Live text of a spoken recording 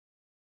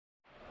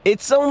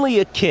It's only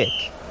a kick,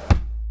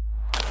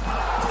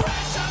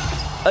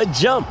 a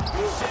jump,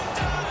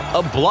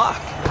 a block.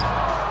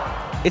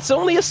 It's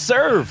only a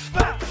serve.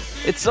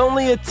 It's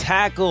only a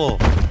tackle,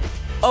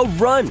 a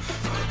run.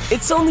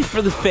 It's only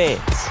for the fans.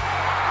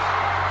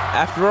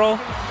 After all,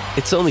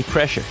 it's only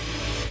pressure.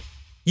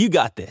 You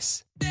got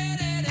this.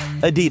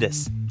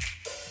 Adidas.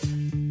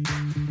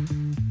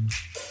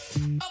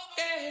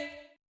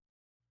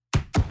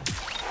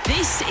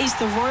 This is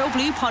the Royal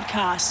Blue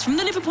Podcast from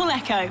the Liverpool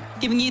Echo,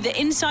 giving you the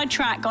inside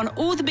track on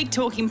all the big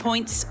talking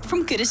points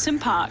from Goodison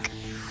Park.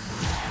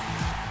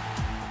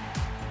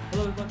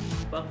 Hello everybody,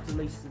 welcome to the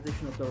latest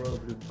edition of the Royal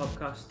Blue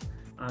Podcast.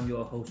 I'm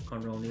your host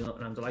Conor O'Neill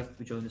and I'm delighted to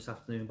be joined this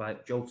afternoon by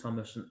Joe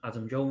Thomas and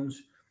Adam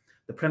Jones.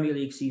 The Premier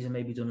League season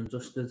may be done and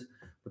dusted,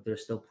 but there are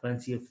still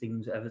plenty of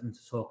things at Everton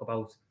to talk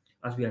about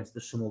as we enter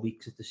the summer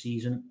weeks of the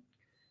season.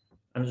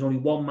 And there's only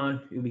one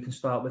man who we can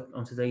start with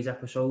on today's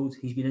episode.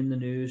 He's been in the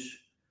news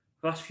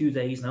for the last few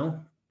days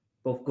now,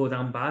 both good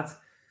and bad.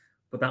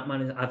 But that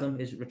man is Adam,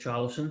 is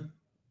Richarlison.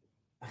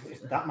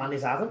 That man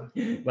is Adam.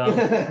 Well,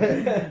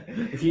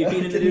 if you've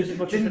been in the news as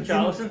much as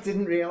Richarlison. Did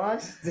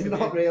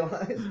not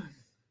realise.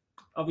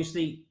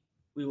 Obviously,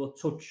 we will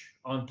touch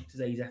on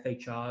today's FA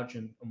charge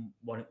and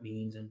what it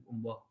means and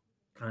what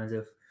kind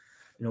of,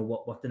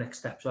 what the next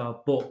steps are.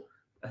 But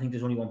I think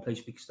there's only one place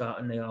we can start,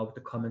 and they are with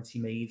the comments he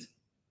made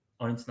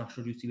on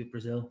international duty with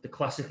Brazil. The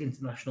classic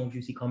international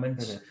duty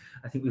comments.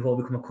 I think we've all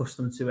become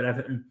accustomed to at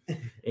Everton,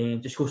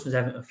 discussing his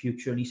Everton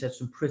future. And he said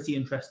some pretty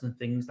interesting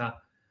things that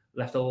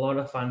left a lot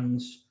of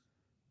fans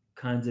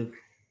kind of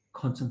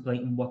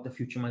contemplating what the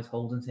future might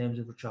hold in terms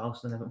of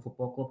Richarlison and Everton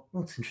Football Club.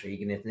 Well, it's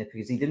intriguing, isn't it?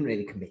 Because he didn't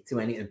really commit to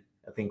anything.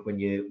 I think when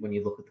you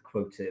look at the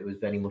quote, it was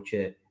very much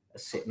a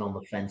sitting on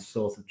the fence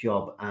sort of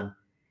job. And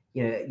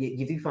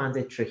you do find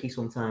it tricky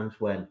sometimes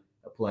when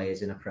a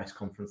player's in a press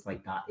conference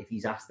like that. If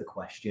he's asked the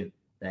question,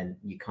 then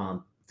you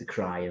can't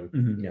decry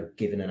him,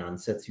 giving an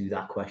answer to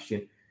that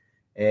question.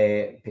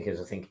 Because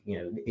I think,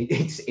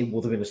 it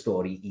would have been a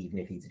story even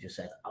if he'd just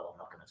said, "Oh, I'm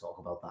not going to talk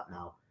about that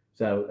now."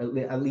 So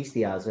at least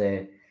he has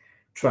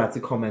tried to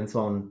comment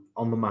on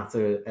the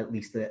matter at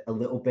least a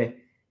little bit.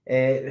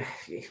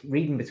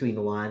 Reading between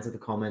the lines of the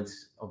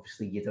comments,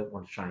 obviously you don't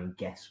want to try and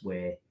guess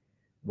where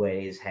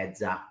his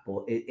head's at,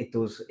 but it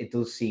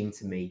does seem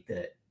to me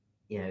that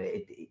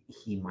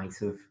he might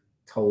have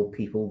told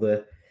people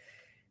that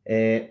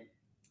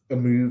a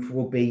move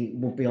will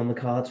be on the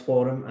cards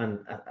for him. And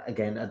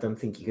again, I don't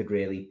think you could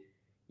really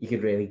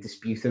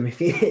dispute him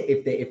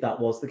if that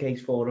was the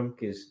case for him,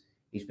 because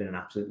he's been an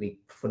absolutely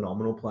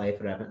phenomenal player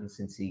for Everton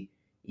since he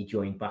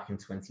joined back in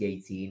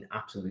 2018.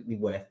 Absolutely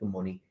worth the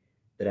money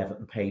that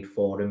Everton paid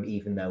for him,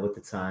 even though at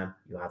the time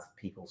you had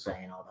people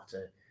saying, "Oh, that's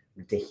a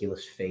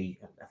ridiculous fee."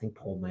 I think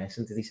Paul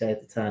Merson, did he say at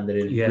the time that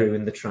it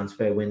ruined the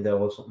transfer window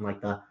or something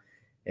like that,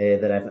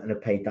 that Everton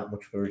had paid that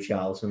much for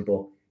Richarlison.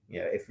 But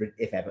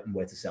if Everton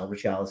were to sell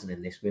Richarlison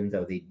in this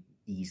window, they'd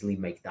easily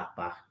make that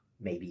back,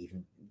 maybe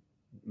even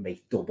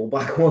make double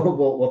back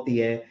what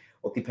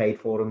they paid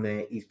for him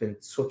there. He's been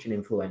such an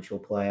influential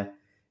player.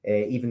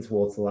 Even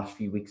towards the last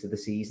few weeks of the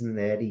season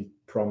there, he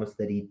promised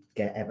that he'd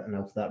get Everton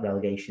out of that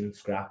relegation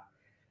scrap,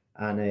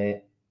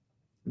 and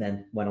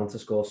then went on to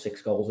score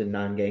 6 goals in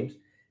 9 games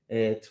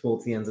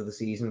towards the end of the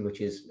season,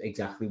 which is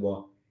exactly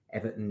what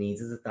Everton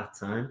needed at that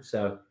time.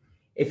 So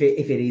if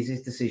it is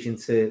his decision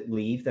to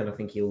leave, then I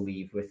think he'll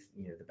leave with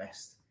the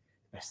best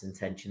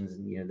intentions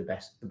and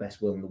the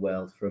best will in the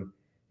world from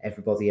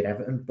everybody at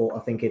Everton. But I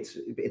think it's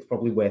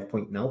probably worth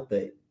pointing out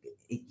that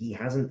he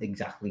hasn't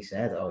exactly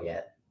said, "Oh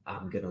yeah,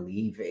 I'm going to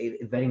leave."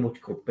 It very much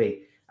could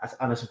be.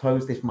 And I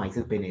suppose this might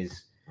have been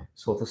his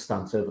sort of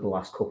stance over the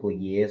last couple of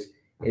years.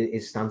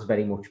 His stance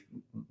very much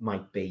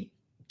might be,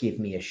 "Give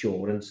me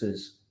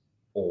assurances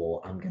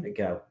or I'm going to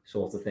go,"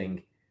 sort of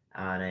thing.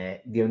 And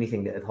the only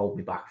thing that would hold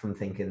me back from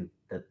thinking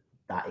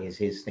that is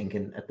his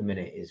thinking at the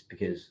minute is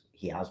because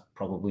he has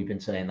probably been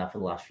saying that for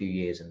the last few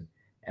years, and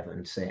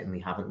Everton certainly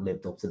haven't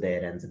lived up to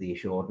their end of the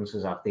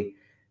assurances, have they?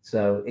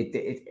 So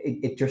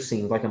it just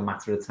seems like a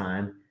matter of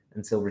time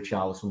until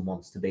Richarlison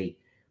wants to be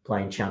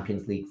playing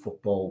Champions League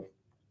football,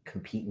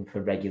 competing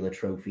for regular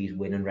trophies,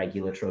 winning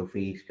regular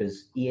trophies,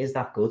 because he is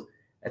that good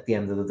at the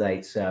end of the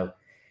day. So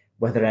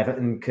whether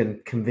Everton can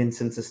convince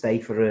him to stay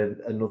for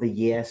another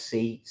year,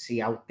 see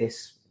out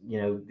this,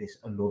 this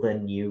another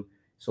new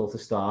sort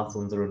of start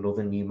under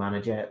another new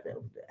manager,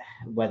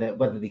 whether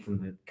they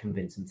can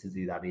convince him to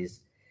do that is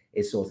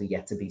sort of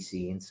yet to be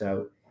seen.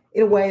 So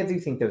in a way, I do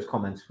think those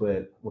comments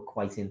were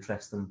quite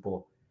interesting,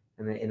 but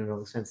in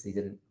another sense, they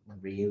didn't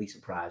really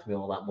surprise me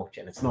all that much.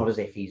 And it's not as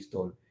if he's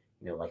done,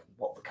 like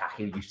what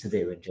Lukaku used to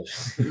do and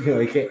just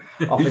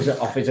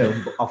off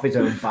his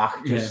own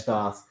back,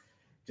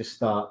 just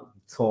start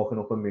talking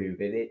up a move.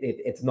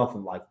 It's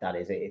nothing like that,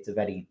 is it? It's a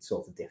very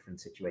sort of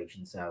different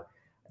situation. So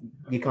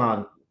you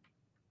can't,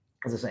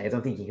 as I say, I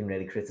don't think you can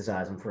really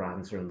criticise him for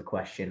answering the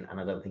question, and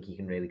I don't think you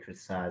can really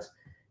criticise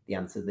the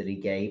answer that he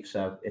gave.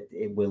 So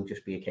it will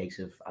just be a case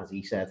of, as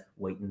he said,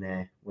 waiting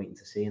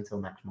to see until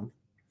next month.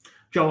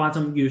 Joe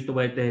Adam used the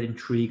word there,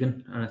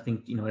 intriguing, and I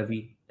think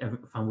every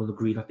fan will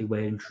agree that they were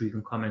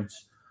intriguing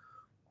comments.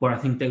 But I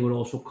think they were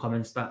also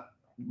comments that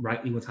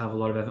rightly would have a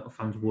lot of Everton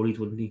fans worried,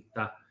 wouldn't they,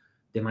 that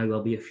there might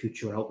well be a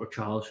future without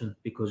Richarlison,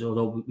 because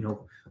although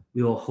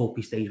we all hope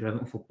he stays with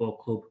Everton Football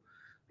Club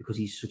because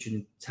he's such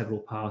an integral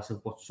part of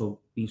what's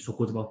been so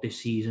good about this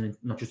season, and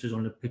not just his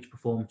on the pitch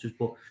performances,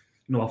 but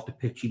off the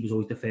pitch he was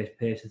always the first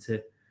person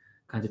to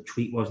kind of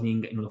tweet, wasn't he,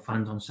 and getting the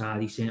fans on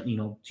side. He certainly,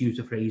 to use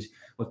the phrase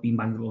what's been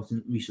banged about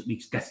in recent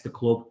weeks, gets the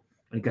club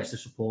and he gets the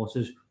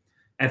supporters.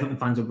 Everton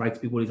fans are right to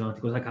be worried on it,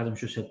 because like Adam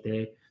just said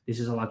there, this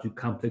is a lad who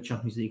can play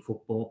Champions League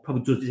football,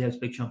 probably does deserve to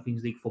play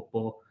Champions League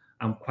football,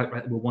 and quite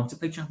rightly will want to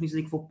play Champions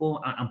League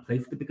football and play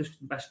for the biggest,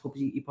 best clubs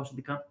he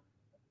possibly can.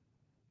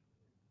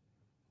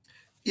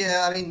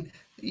 Yeah, I mean,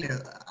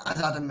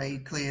 as Adam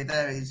made clear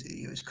there,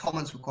 his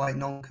comments were quite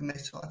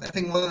non-committal. I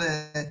think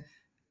I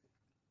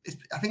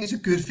think it's a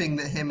good thing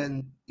that him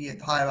and the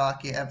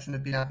hierarchy at Everton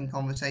have been having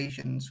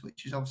conversations,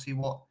 which is obviously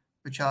what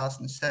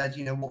Richarlison said.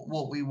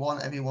 What we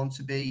want everyone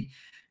to be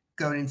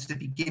going into the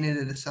beginning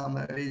of the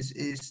summer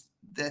is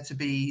there to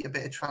be a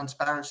bit of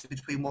transparency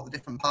between what the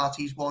different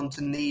parties want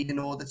and need in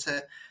order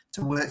to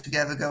work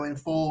together going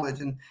forward.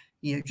 And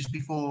just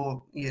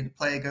before the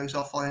player goes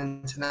off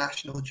on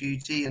international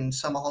duty and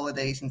summer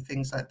holidays and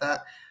things like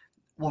that,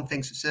 one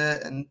thing's for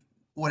certain: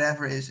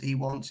 whatever it is he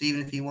wants,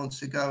 even if he wants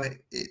to go,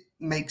 it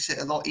makes it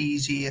a lot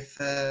easier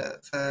for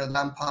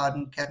Lampard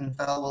and Kevin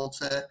Thelwell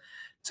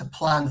to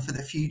plan for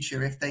the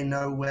future if they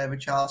know where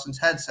Richarlison's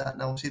head's at.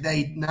 And obviously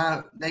they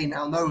now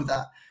know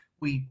that.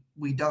 We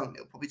don't.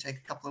 It'll probably take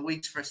a couple of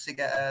weeks for us to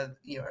get a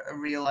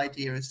real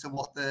idea as to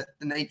what the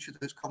nature of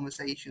those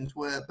conversations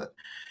were. But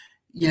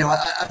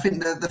I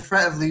think the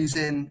threat of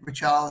losing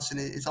Richarlison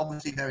is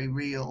obviously very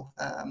real.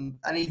 And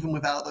even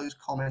without those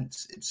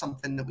comments, it's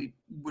something that we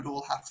would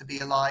all have to be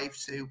alive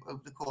to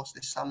over the course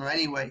of this summer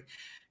anyway.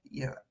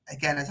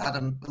 Again, as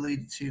Adam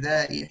alluded to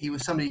there, he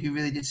was somebody who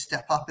really did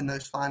step up in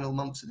those final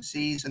months of the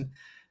season.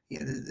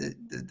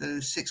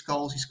 The 6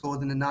 goals he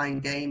scored in the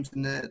 9 games,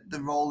 and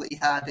the role that he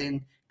had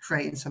in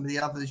creating some of the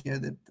others,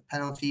 the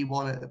penalty he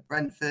won at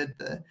Brentford,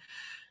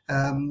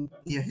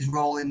 his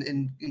role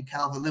in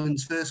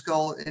Calvert-Lewin's first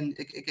goal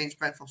against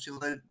Brentford,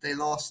 although they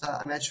lost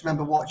that. I mean, I just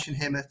remember watching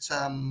him at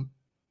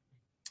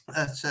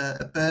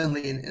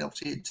Burnley, and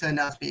obviously it turned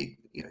out to be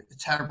a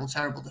terrible,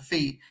 terrible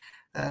defeat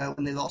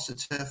when they lost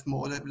at Turf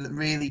Moor. That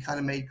really kind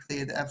of made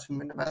clear that Everton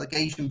were in a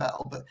relegation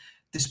battle. But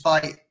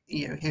despite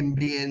him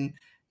being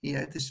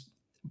this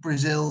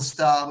Brazil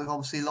star with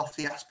obviously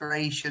lofty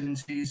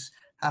aspirations, who's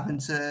having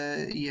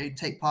to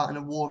take part in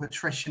a war of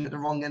attrition at the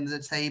wrong end of the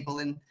table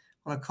on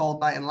a cold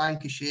night in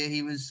Lancashire,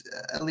 he was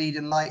a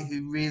leading light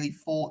who really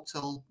fought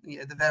till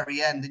the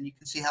very end, and you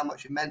can see how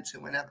much it meant to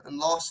him when Everton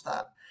lost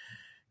that.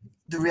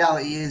 The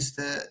reality is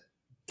that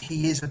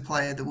he is a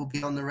player that will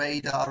be on the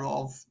radar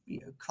of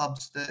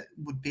clubs that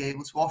would be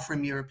able to offer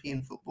him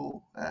European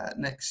football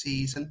next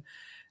season.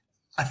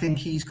 I think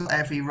he's got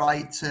every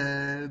right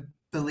to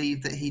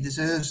believe that he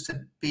deserves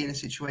to be in a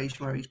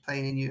situation where he's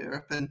playing in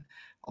Europe, and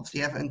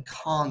obviously Everton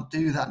can't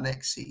do that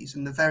next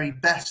season. The very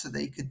best that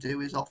they could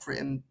do is offer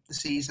him the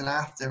season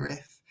after,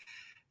 if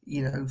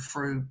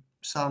through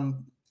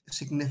some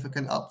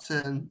significant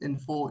upturn in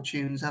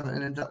fortunes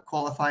Everton end up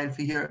qualifying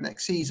for Europe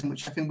next season,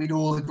 which I think we'd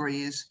all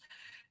agree is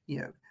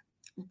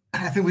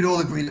I think we'd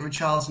all agree that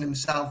Richarlison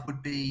himself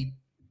would be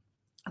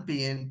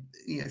being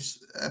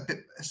a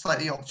bit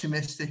slightly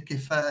optimistic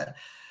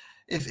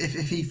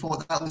if he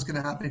thought that was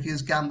going to happen, if he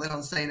was gambling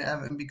on staying at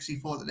Everton because he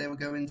thought that they were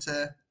going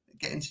to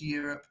get into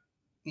Europe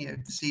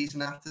the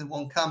season after the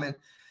one coming.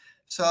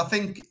 So I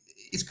think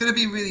it's going to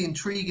be a really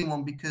intriguing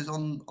one, because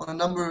on a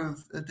number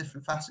of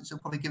different facets, it'll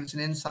probably give us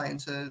an insight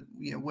into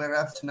where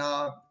Everton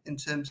are in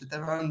terms of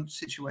their own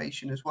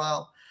situation as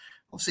well.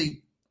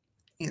 Obviously,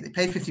 they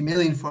paid 50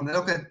 million for him. They're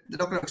not going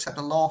to accept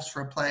a loss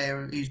for a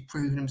player who's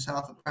proven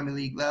himself at Premier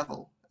League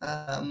level.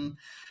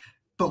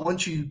 But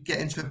once you get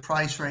into a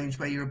price range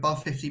where you're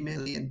above 50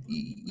 million,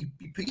 you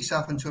put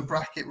yourself into a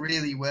bracket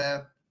really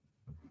where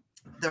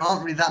there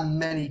aren't really that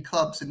many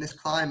clubs in this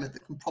climate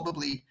that can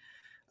probably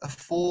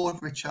afford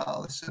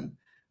Richarlison.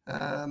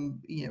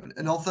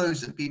 And of those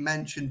that have been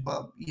mentioned,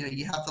 well,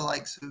 you have the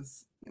likes of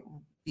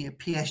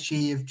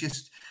PSG have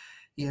just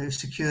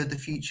secured the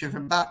future of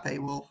Mbappe.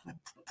 Well, they're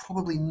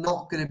probably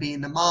not going to be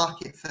in the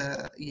market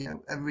for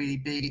a really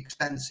big,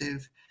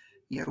 expensive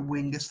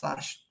winger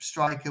 /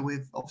 striker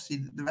with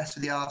obviously the rest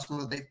of the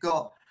arsenal that they've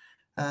got.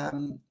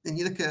 And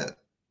you look at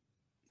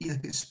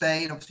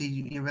Spain,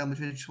 obviously Real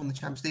Madrid just won the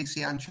Champions League.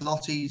 See,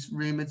 Ancelotti's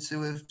rumoured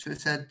to have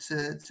said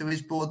to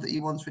his board that he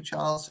wants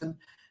Richarlison.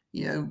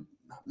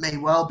 May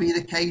well be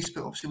the case,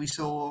 but obviously we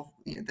saw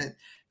that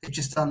they've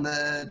just done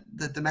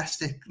the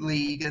domestic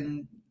league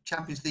and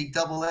Champions League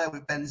double there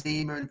with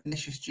Benzema and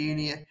Vinicius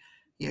Junior,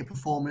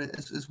 performing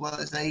as well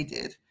as they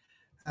did.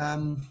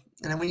 And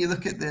then when you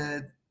look at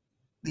the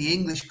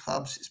English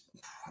clubs,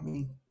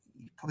 you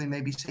probably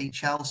maybe say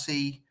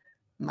Chelsea,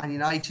 Man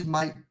United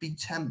might be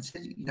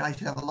tempted.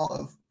 United have a lot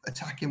of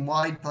attacking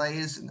wide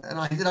players, and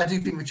I do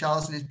think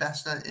Richarlison is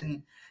best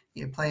in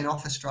playing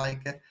off a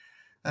striker.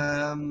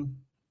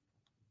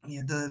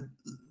 The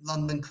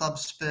London club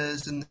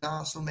Spurs and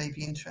Arsenal may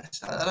be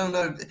interested. I don't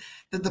know.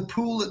 The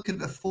pool that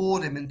could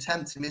afford him and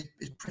tempt him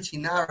is pretty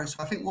narrow.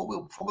 So I think what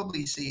we'll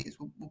probably see is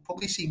we'll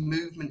probably see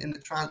movement in the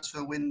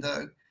transfer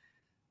window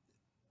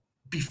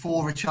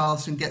before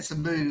Richarlison gets a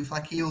move.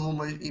 Like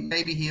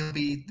maybe he'll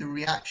be the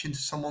reaction to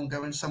someone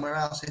going somewhere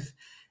else.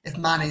 If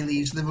Mane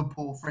leaves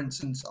Liverpool, for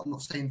instance, I'm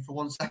not saying for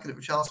 1 second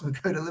that Richarlison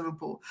would go to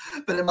Liverpool,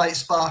 but it might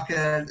spark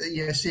a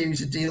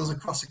series of deals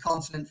across the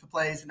continent for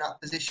players in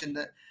that position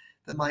that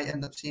might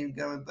end up seeing him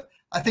going. But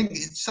I think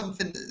it's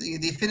something,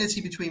 the affinity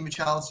between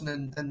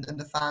Richarlison and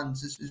the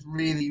fans has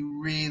really,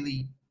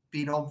 really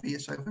been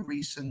obvious over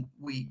recent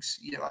weeks.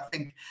 I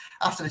think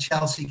after the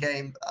Chelsea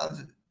game, I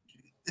was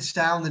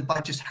astounded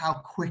by just how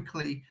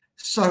quickly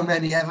so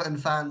many Everton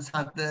fans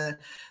had a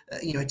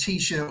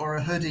T-shirt or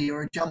a hoodie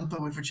or a jumper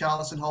with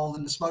Richarlison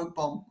holding the smoke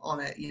bomb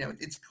on it.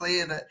 It's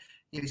clear that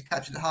he's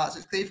captured the hearts.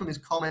 It's clear from his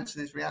comments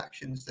and his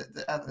reactions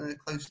that Everton are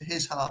close to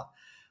his heart.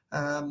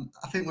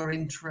 I think we're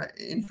in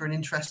for an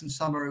interesting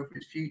summer over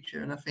his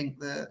future, and I think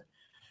that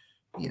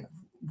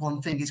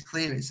one thing is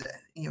clear is that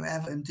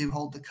Everton do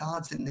hold the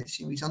cards in this.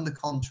 He's under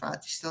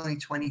contract. He's still only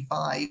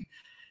 25.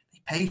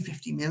 They paid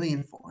 50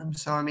 million for him.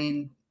 So I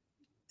mean,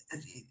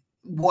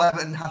 what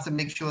Everton have to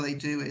make sure they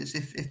do is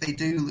if they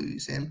do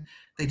lose him,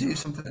 they do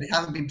something that they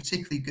haven't been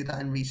particularly good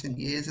at in recent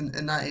years,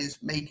 and that is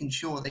making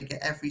sure they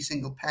get every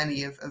single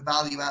penny of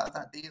value out of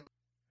that deal.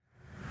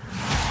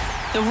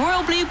 The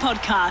Royal Blue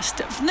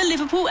Podcast from the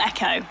Liverpool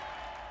Echo.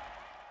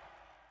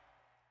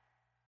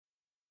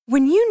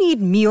 When you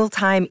need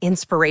mealtime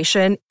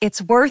inspiration, it's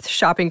worth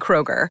shopping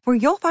Kroger, where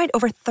you'll find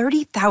over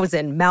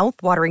 30,000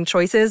 mouth-watering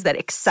choices that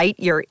excite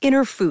your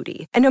inner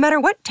foodie. And no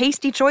matter what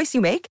tasty choice you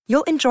make,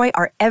 you'll enjoy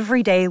our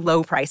everyday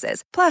low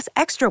prices, plus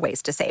extra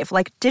ways to save,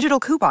 like digital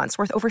coupons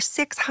worth over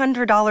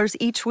 $600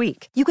 each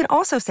week. You can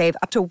also save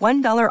up to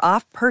 $1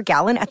 off per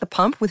gallon at the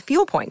pump with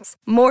fuel points.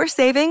 More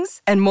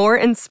savings and more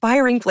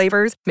inspiring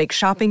flavors make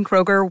shopping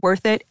Kroger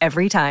worth it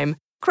every time.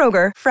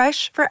 Kroger,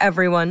 fresh for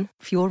everyone.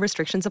 Fuel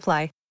restrictions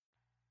apply.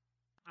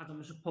 Adam,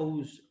 I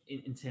suppose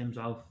in terms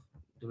of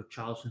the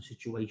Richarlison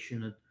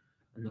situation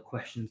and the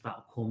questions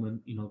that'll come and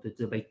the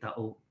debate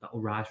that'll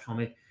rise from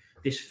it,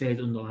 this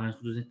further underlines,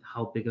 doesn't it,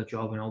 how big a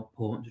job and how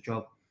important a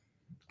job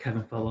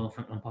Kevin Farwell and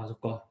Frank Lampard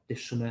have got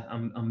this summer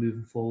and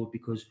moving forward,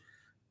 because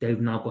they've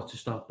now got to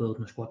start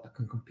building a squad that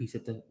can compete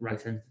at the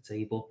right end of the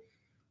table,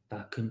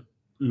 that can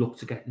look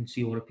to get into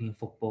European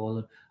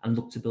football and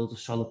look to build a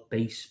solid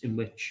base in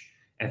which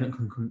Everton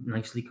can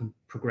nicely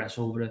progress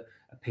over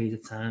a period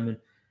of time. And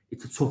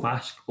it's a tough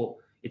ask, but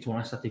it's one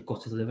ask that they've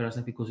got to deliver,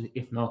 hasn't it? Because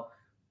if not,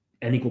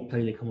 any good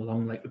player they come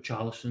along like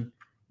Richarlison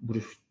would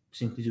have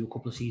simply do a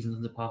couple of seasons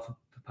in the path for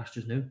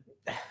pastures new.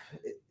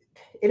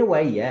 In a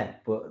way, yeah,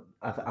 but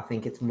I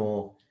think it's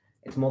more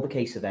the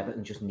case of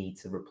Everton just need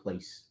to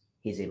replace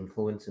his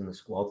influence in the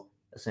squad.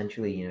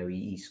 Essentially,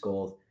 he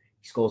scores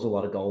a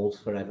lot of goals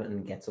for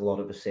Everton, gets a lot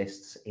of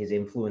assists. His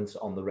influence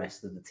on the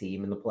rest of the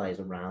team and the players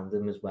around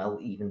him as well,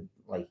 even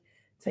like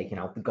taking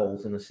out the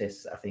goals and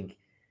assists, I think.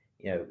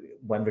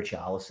 When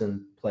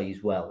Richarlison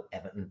plays well,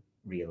 Everton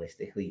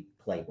realistically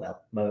play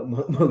well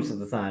most of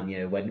the time.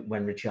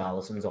 When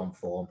Richarlison's on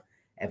form,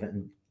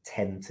 Everton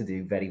tend to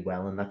do very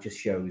well, and that just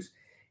shows,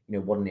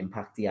 what an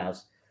impact he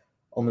has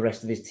on the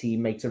rest of his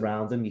teammates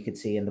around him. You could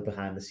see in the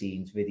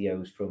behind-the-scenes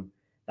videos from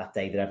that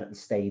day that Everton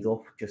stayed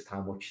up just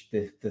how much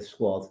the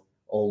squad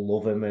all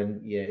love him,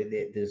 and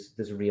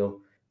there's a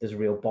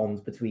real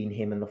bond between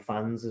him and the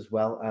fans as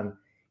well, and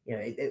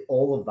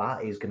all of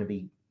that is going to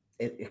be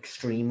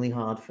extremely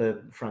hard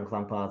for Frank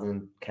Lampard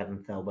and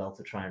Kevin Farwell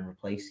to try and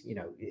replace.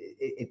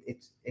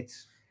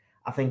 It's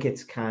I think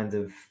it's kind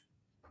of,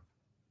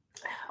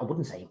 I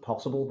wouldn't say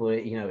impossible, but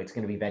it's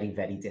going to be very,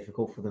 very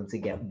difficult for them to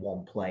get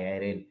one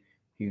player in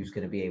who's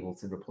going to be able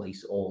to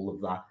replace all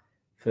of that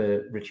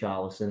for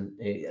Richarlison,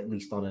 at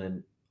least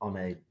on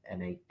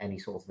any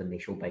sort of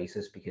initial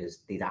basis, because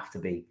they'd have to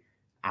be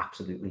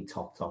absolutely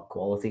top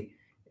quality.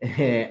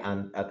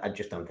 And I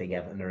just don't think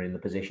Everton are in the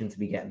position to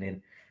be getting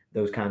in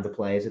those kinds of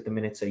players at the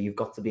minute. So you've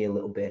got to be a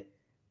little bit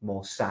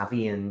more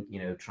savvy and,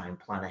 try and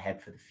plan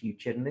ahead for the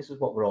future. And this is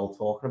what we're all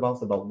talking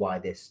about why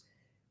this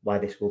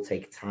will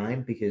take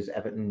time, because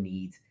Everton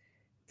need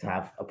to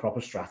have a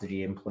proper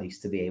strategy in place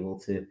to be able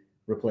to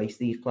replace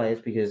these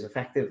players, because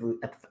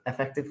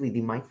effectively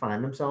they might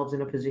find themselves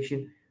in a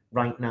position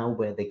right now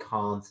where they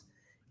can't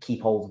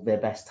keep hold of their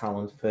best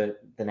talent for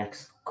the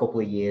next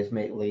couple of years.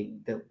 Maybe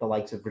the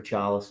likes of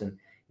Richarlison,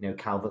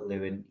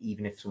 Calvert-Lewin,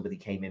 even if somebody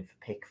came in for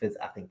Pickford,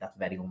 I think that's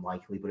very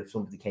unlikely. But if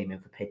somebody came in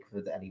for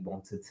Pickford and he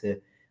wanted to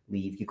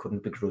leave, you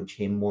couldn't begrudge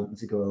him wanting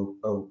to go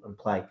and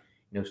play,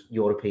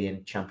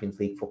 European Champions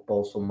League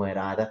football somewhere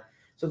either.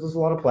 So there's a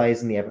lot of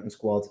players in the Everton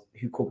squad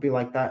who could be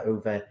like that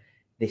over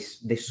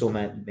this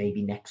summer,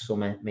 maybe next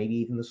summer, maybe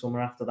even the summer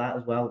after that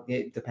as well,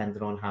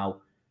 depending on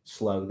how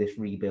slow this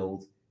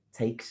rebuild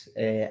takes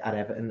at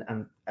Everton.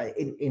 And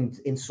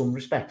in some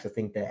respects, I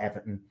think that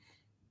Everton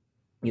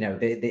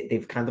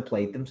they've kind of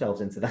played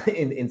themselves into that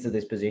into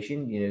this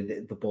position.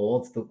 The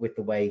board with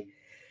the way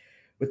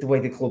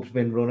the club's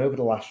been run over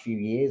the last few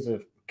years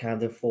have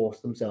kind of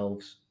forced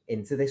themselves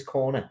into this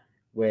corner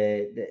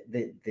where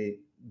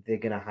they're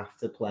going to have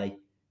to play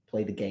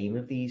the game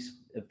of these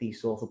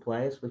sort of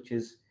players, which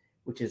is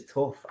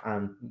tough.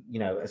 And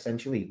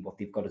essentially what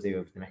they've got to do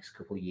over the next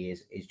couple of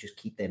years is just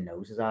keep their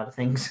noses out of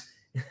things.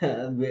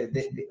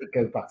 It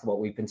goes back to what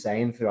we've been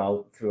saying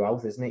throughout,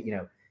 isn't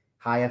it?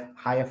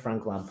 Hire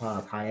Frank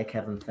Lampard, hire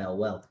Kevin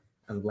Thelwell,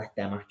 and let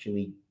them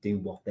actually do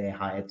what they're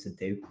hired to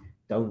do.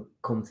 Don't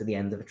come to the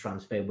end of a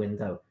transfer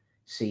window,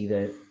 see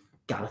the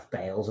Gareth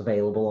Bale's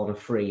available on a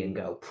free and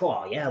go,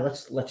 "Oh yeah,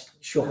 let's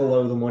chuck a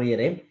load of money at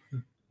him."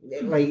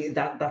 Like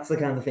that's the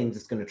kind of thing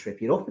that's going to trip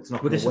you up. It's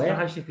not. Would it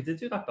surprise you if we did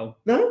do that though?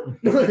 No,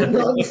 not in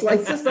the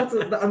slightest. I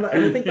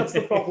think that's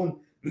the problem.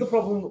 The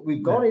problem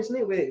we've got, isn't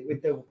it,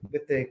 with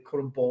the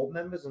current board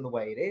members and the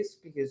way it is,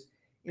 because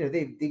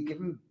they've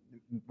given,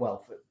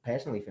 well,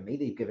 personally for me,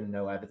 they've given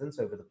no evidence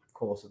over the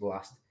course of the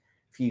last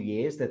few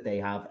years that they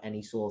have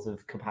any sort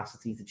of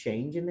capacity to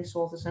change in this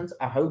sort of sense.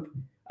 I hope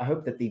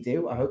that they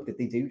do. I hope that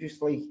they do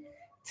just like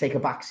take a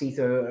back seat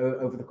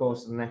over the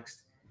course of the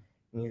next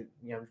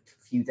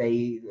few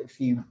days, a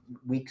few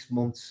weeks,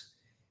 months,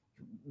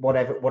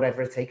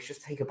 whatever it takes.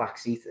 Just take a back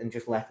seat and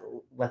just let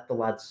the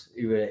lads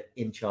who are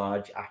in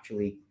charge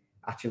actually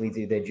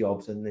do their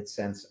jobs in this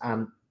sense.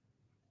 And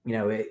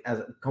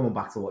as coming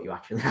back to what you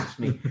actually asked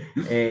me,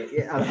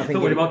 I think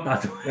don't worry about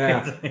that.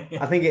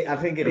 I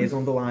think it is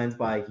underlined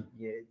by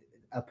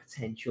a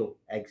potential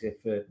exit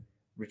for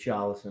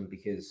Richarlison,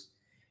 because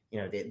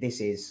this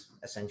is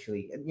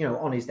essentially,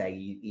 on his day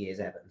he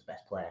is Everton's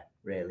best player,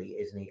 really,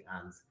 isn't he?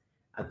 And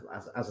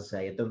as I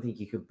say, I don't think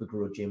you could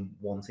begrudge him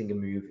wanting a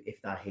move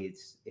if that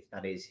is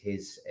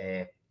his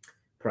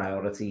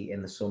priority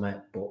in the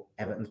summer. But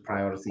Everton's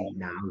priority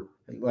now,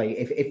 like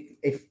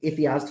if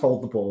he has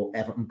told the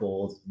Everton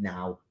board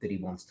now that he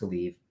wants to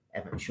leave,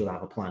 Everton should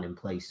have a plan in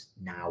place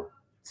now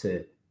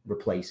to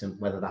replace him.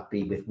 Whether that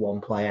be with one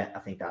player, I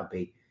think that'd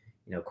be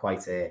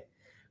quite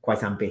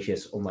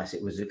ambitious. Unless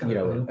it was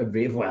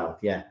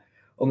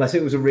unless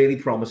it was a really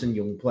promising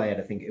young player,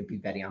 I think it would be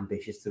very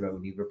ambitious to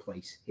only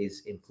replace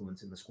his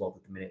influence in the squad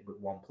at the minute with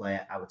one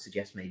player. I would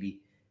suggest maybe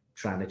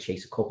trying to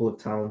chase a couple of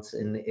talents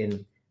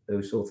in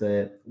those sort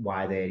of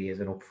wide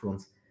areas and up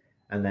front,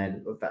 and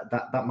then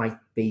that might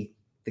be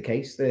the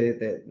case.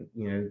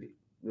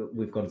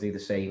 We've got to do the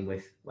same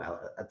with. Well,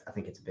 I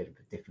think it's a bit of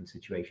a different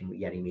situation with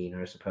Yerry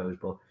Mina, I suppose,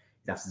 but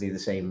you'd have to do the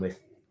same with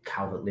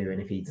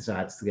Calvert-Lewin if he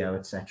decides to go,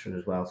 etc.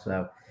 as well.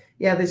 So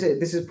yeah, this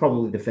is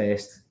probably the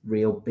first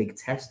real big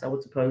test, I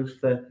would suppose,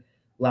 for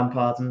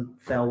Lampard and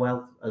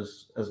Thelwell,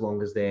 as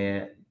long as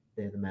they're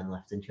the men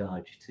left in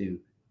charge to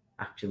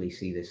actually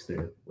see this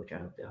through, which I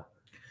hope they are.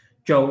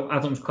 Joe,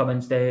 Adam's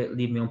comments there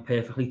lead me on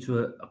perfectly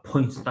to a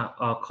point that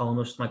our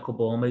columnist Michael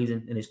Ball made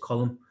in his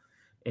column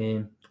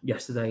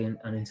yesterday and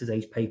in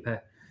today's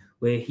paper,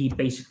 where he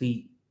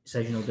basically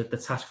says, that the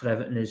task for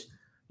Everton is,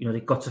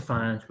 they've got to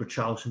find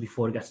Richarlison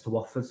before he gets to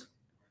Watford.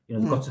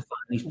 They've got to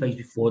find these players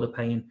before they're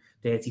paying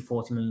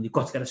 30-40 million. They've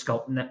got to get a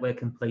scouting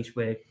network in place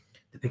where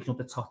they're picking up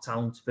the top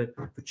talent for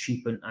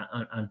cheap and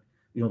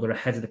they're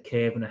ahead of the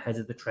curve and ahead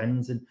of the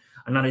trends. And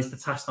that is the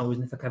task now,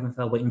 isn't it, for Kevin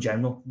Thelwell in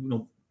general,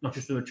 not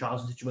just the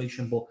Richarlison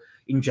situation, but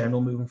in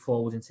general moving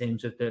forward in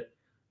terms of the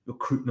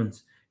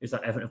recruitment, is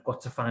that Everton have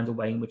got to find a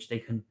way in which they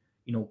can,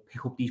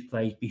 pick up these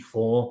players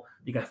before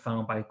they get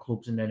found by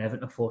clubs, and then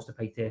Everton are forced to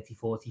pay 30,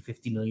 40,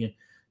 50 million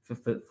for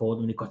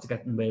them. They've got to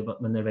get them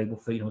when they're able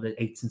for, the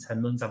 8 and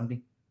 10 millions, haven't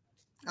they?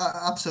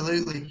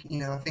 Absolutely.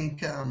 I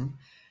think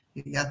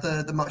you had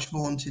the much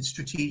vaunted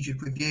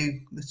strategic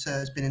review that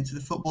has been into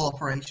the football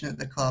operation at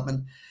the club,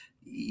 and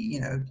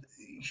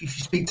if you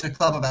speak to the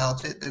club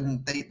about it,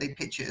 then they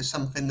pitch it as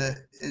something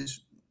that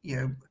is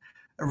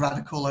a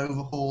radical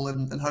overhaul,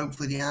 and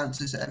hopefully the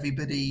answers that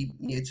everybody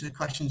to the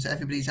questions that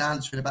everybody's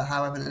answering about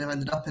how Everton have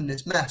ended up in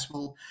this mess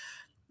will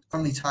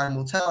only time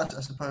will tell,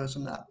 I suppose,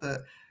 on that.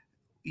 But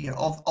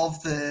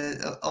of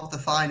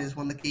the findings,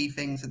 one of the key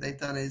things that they've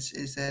done is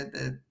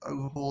the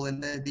overhaul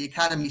in the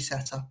academy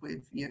setup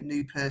with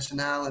new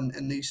personnel and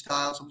new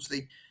styles.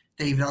 Obviously,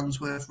 David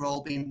Unsworth's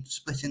role being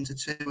split into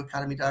two,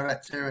 academy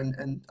director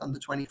and under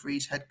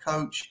 23s head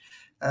coach.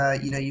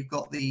 You've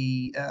got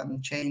the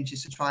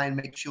changes to try and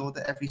make sure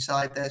that every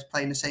side there is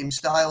playing the same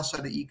style, so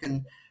that you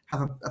can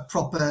have a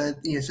proper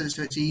so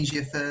it's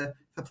easier for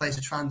players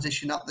to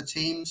transition up the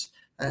teams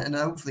and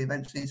hopefully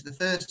eventually into the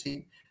first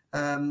team.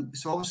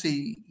 So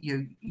obviously,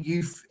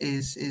 youth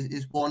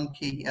is one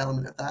key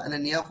element of that, and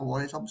then the other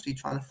one is obviously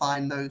trying to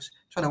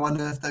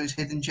unearth those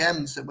hidden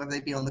gems, that whether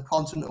they be on the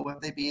continent or whether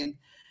they be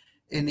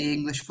in the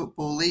English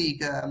Football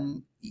League.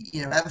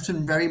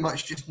 Everton very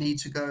much just need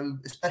to go,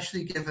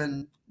 especially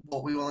given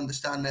what we will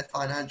understand their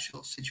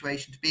financial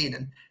situation to be in.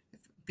 And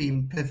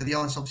being perfectly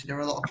honest, obviously there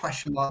are a lot of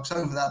question marks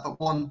over that. But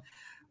one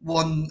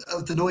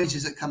of the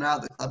noises that come out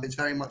of the club, it's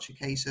very much a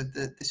case of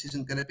that this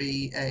isn't going to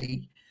be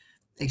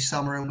a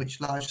summer in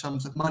which large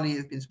sums of money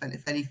have been spent.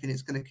 If anything,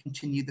 it's going to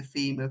continue the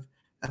theme of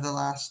of the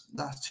last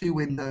two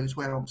windows,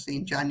 where obviously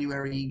in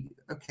January,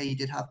 okay, you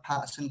did have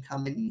Patterson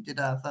come in, you did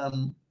have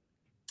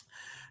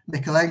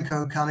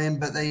Mikolenko come in,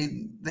 but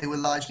they were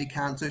largely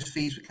cancelled. Those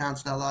fees were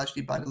cancelled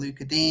largely by the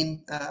Luca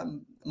Dean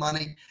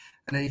money.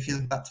 And then if you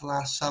look back to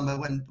last summer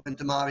when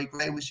Damari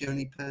Gray was the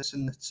only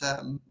person that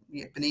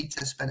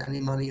Benitez spent any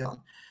money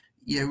on,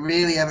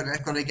 really Everton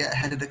have got to get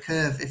ahead of the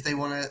curve if they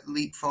want to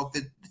leapfrog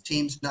the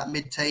teams in that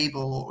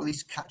mid-table, or at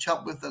least catch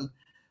up with them.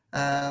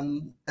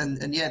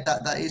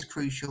 That is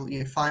crucial.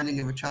 Finding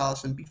a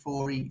Richarlison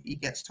before he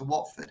gets to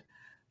Watford.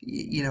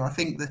 I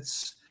think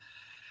that's.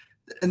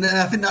 And then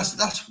I think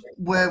that's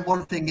where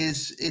one thing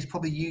is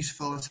probably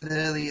useful. I said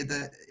earlier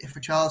that if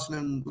Richarlison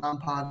and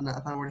Lampard and that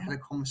have already had a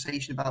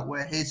conversation about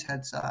where his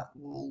head's at,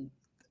 well,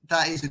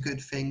 that is a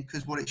good thing,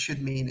 because what it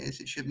should mean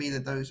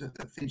that those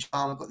at Finch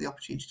Farm have got the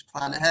opportunity to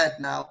plan ahead.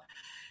 Now,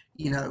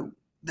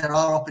 there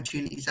are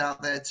opportunities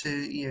out there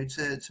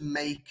to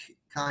make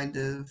kind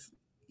of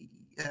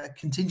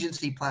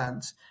contingency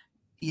plans.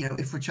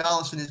 If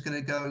Richarlison is going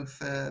to go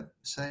for,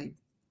 say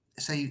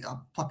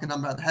I'll pluck a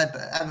number out of the head,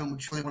 but Everton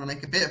would surely want to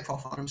make a bit of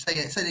profit on him. Say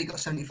they got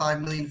 75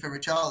 million for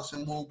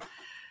Richarlison. Well,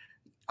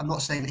 I'm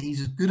not saying that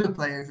he's as good a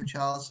player as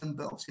Richarlison,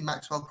 but obviously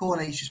Maxwell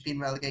Cornet's just been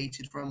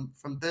relegated from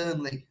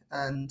Burnley,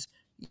 and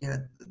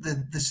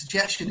the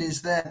suggestion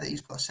is there that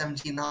he's got a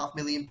 £17.5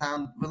 million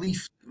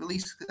release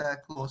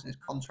clause in his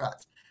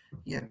contract.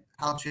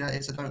 How true that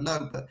is, I don't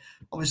know, but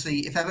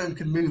obviously if Everton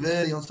can move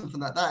early on something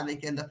like that, and they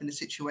can end up in a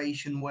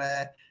situation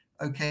where,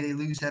 okay, they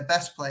lose their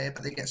best player,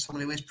 but they get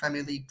someone who is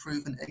Premier League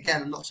proven.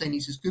 Again, I'm not saying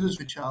he's as good as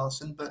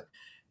Richarlison, but,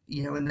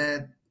 and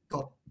they've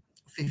got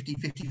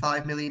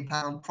 55 million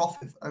pound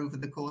profit over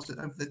the course of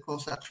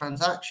that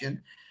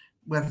transaction,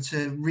 whether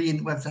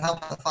to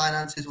help out the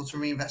finances or to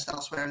reinvest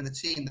elsewhere in the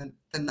team,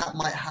 then that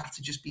might have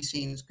to just be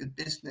seen as good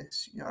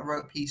business. I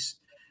wrote a piece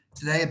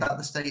today about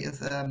the state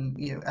of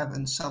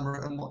Everton's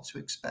summer and what to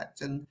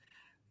expect, and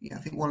I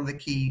think one of the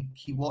key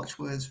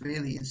watchwords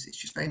really is it's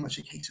just very much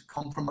a case of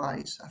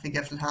compromise. I think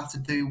Everton have to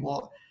do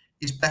what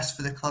is best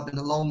for the club in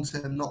the long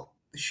term, not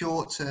the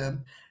short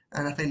term.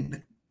 And I think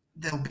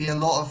there'll be a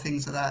lot of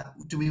things like that.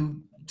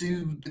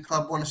 Do the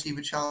club want to see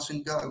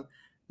Richarlison go?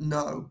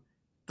 No.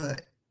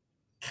 But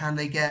can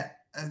they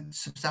get a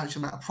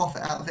substantial amount of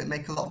profit out of it,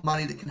 make a lot of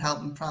money that can help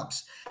them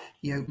perhaps,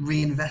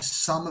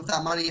 reinvest some of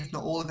that money, if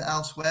not all of it,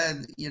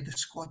 elsewhere? The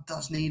squad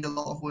does need a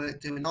lot of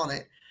work doing on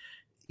it.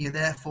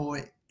 Therefore,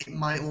 it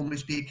might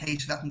almost be a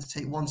case of having to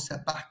take one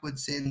step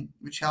backwards in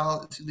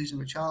losing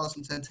Richarlison,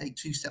 and then take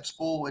two steps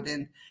forward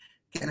in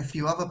getting a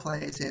few other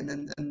players in.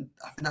 And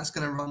I think that's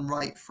going to run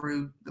right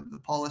through the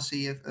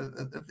policy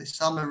of this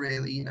summer,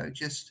 really.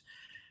 Just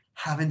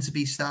having to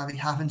be savvy,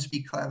 having to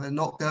be clever,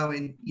 not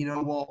going,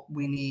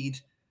 we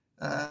need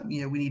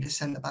a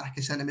centre-back,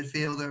 a centre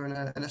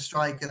midfielder and a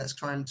striker. Let's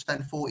try and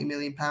spend £40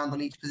 million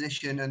on each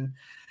position. And,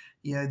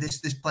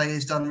 this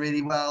player's done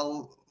really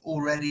well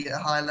already at a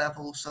high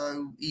level,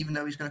 so even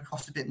though he's going to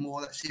cost a bit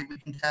more, let's see if we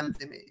can tempt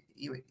him.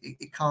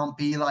 It can't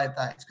be like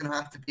that. It's going to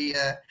have to be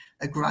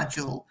a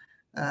gradual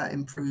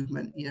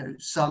improvement.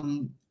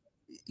 Some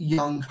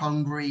young,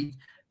 hungry,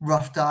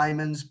 rough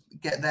diamonds,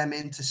 get them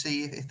in to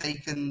see if they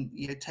can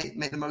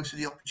make the most of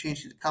the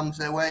opportunity that comes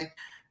their way.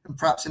 And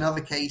perhaps in other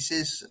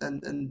cases,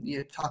 and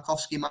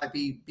Tarkowski might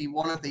be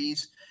one of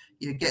these,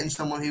 getting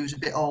someone who's a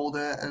bit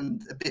older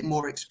and a bit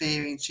more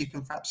experienced, you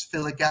can perhaps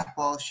fill a gap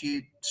whilst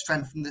you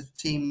strengthen the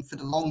team for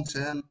the long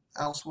term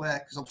elsewhere.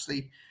 Because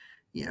obviously,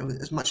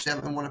 as much as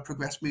Everton want to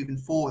progress moving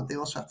forward, they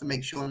also have to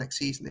make sure next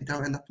season they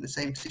don't end up in the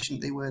same position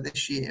they were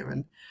this year.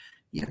 And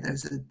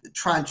there's a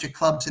tranche of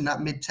clubs in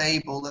that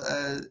mid-table that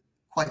are,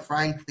 quite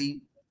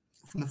frankly,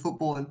 from the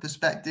footballing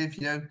perspective,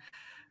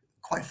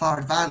 quite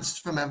far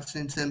advanced from Everton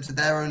in terms of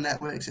their own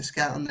networks, their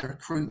scouting, their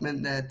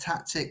recruitment, their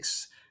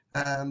tactics.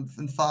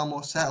 And far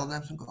more settled.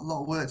 Everton's got a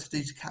lot of work to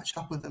do to catch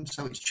up with them.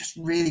 So it's just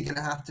really going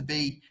to have to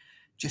be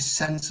just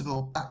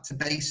sensible, back to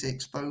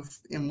basics, both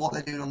in what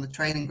they're doing on the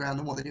training ground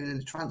and what they're doing in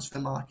the transfer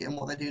market and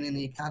what they're doing in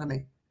the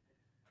academy.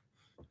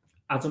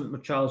 Adam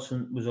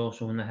Richarlison was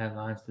also in the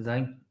headlines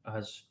today,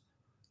 as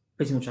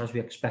pretty much as we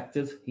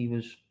expected. He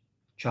was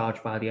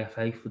charged by the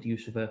FA for the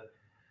use of a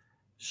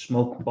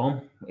smoke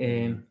bomb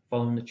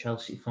following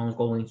his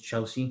goal against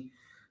Chelsea.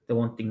 The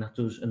one thing that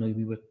does annoy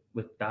me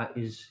with that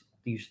is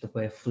they used to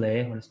wear a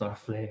flare. When it's not a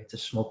flare, it's a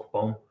smoke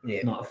bomb,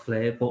 not a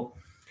flare. But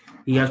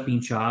he has been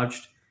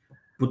charged.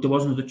 But there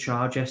was another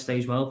charge yesterday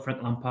as well.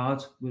 Frank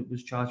Lampard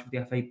was charged with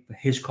the FA for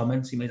his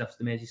comments he made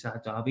after the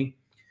Merseyside derby,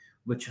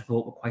 which I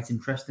thought were quite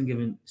interesting,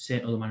 given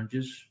certain other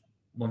managers,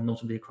 one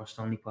notably across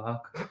Stanley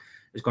Park,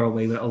 has got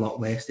away with it a lot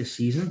worse this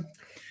season.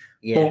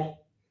 Yeah. But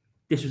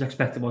this was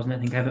expected, wasn't it? I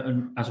think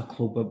Everton, as a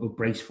club, were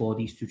braced for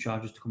these two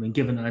charges to come in,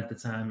 given that at the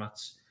time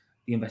that's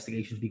the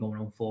investigations been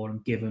going on for,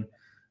 and given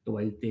the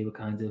way they were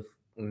kind of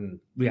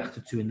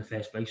reacted to in the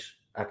first place.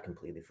 I'd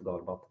completely forgot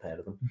about the pair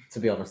of them, to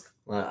be honest.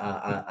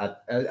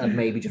 I'd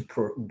maybe just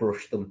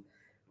brush them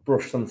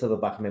to the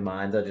back of my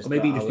mind. Or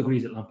maybe he just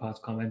agrees with Lampard's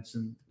comments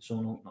and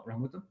so not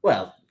wrong with them.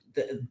 Well,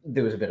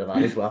 there was a bit of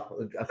that as well.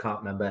 I can't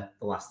remember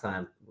the last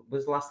time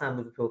was the last time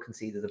Liverpool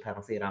conceded a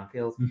penalty at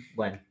Anfield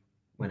when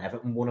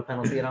Everton won a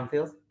penalty at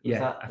Anfield?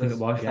 I think it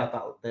was. That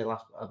their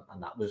last,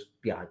 and that was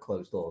behind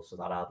closed doors, so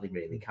that hardly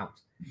really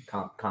counts.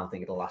 Can't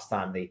think of the last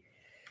time they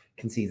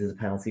conceded a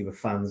penalty with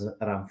fans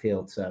at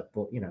Anfield. So,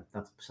 but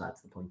that's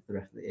besides the point.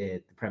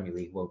 The Premier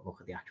League won't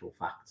look at the actual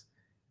facts,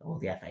 or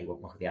the FA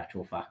won't look at the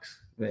actual facts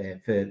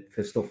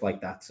for stuff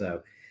like that.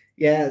 So,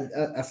 yeah,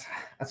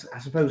 I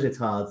suppose it's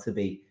hard to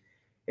be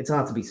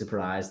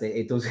surprised.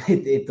 It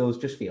does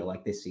just feel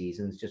like this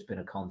season's just been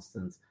a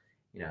constant,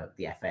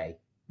 the FA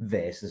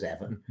versus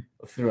Everton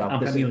throughout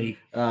the Premier League.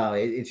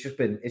 It's just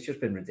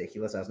been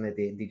ridiculous, hasn't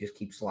it? They just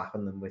keep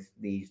slapping them with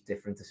these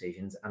different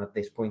decisions, and at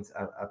this point,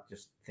 I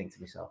just think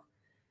to myself,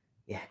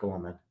 yeah, go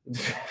on then.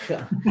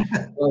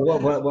 Well,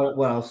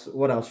 what else?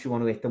 What else do you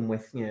want to hit them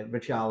with?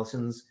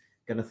 Richarlison's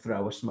going to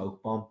throw a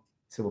smoke bomb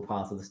to a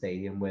part of the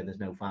stadium where there's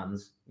no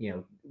fans.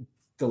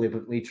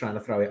 Deliberately trying to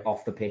throw it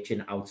off the pitch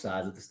and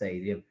outside of the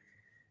stadium.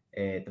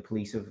 I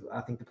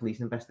think the police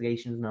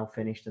investigation is now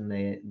finished, and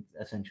they're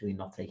essentially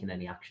not taking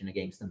any action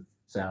against them.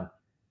 So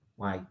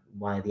why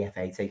are the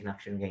FA taking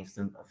action against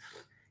them?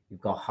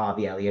 You've got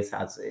Harvey Elliott.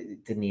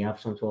 Didn't he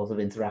have some sort of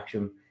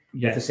interaction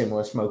with a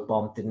similar smoke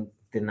bomb?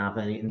 Didn't have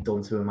anything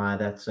done to him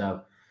either.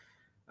 So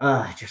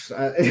I'm just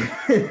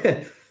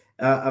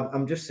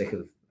sick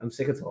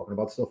of talking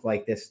about stuff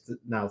like this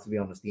now. To be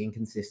honest, the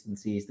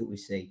inconsistencies that we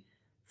see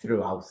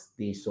throughout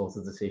these sorts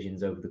of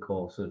decisions over the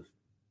course of,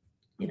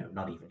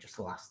 not even just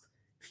the last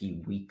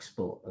few weeks,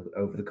 but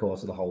over the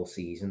course of the whole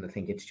season. I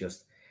think it's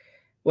just,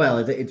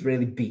 it's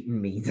really beaten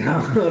me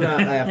down,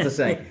 I have to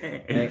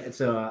say.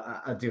 So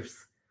I've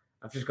just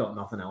got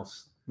nothing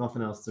else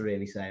to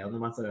really say on the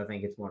matter. I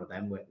think it's one of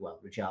them where,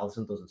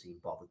 Richarlison doesn't seem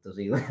bothered, does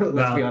he? Let's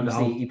be honest,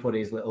 no. He put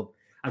his little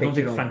I don't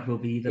think Frank will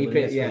be there. He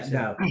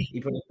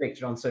put a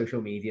picture on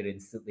social media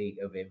instantly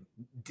of him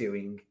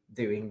doing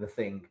the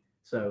thing.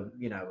 So,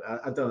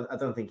 I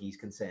don't think he's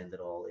concerned at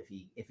all if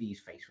he's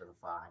faced with a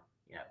fine.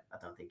 I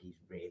don't think he's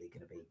really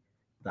going to be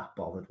that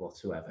bothered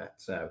whatsoever.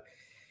 So,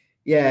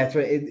 yeah,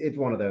 it's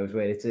one of those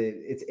where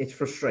it's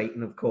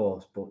frustrating, of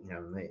course, but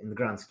in the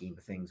grand scheme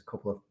of things, a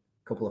couple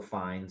of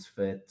fines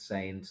for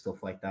saying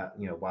stuff like that.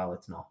 While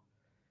it's not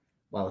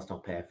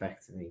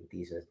perfect. I mean,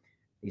 these are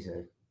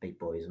big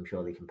boys. I'm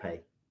sure they can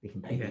pay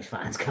these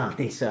fines, can't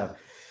they? So,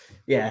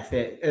 yeah,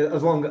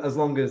 as long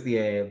as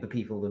the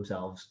people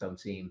themselves don't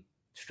seem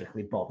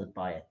strictly bothered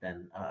by it,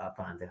 then I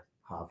find it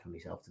hard for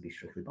myself to be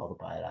strictly bothered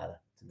by it either,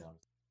 to be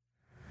honest.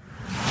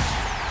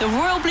 The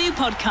Royal Blue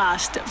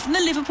Podcast from the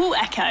Liverpool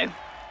Echo.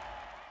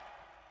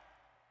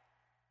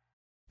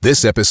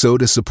 This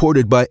episode is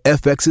supported by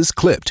FX's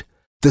Clipped,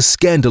 the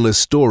scandalous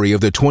story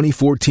of the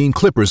 2014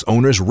 Clippers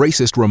owner's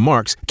racist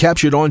remarks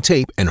captured on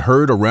tape and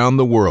heard around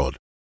the world.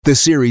 The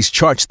series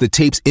charts the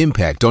tape's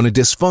impact on a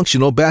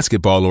dysfunctional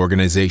basketball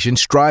organization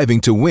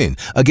striving to win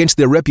against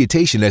their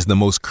reputation as the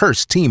most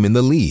cursed team in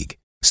the league.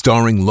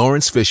 Starring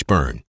Lawrence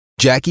Fishburne,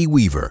 Jackie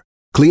Weaver,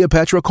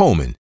 Cleopatra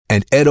Coleman,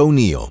 and Ed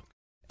O'Neill.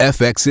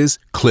 FX's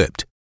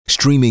Clipped,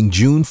 streaming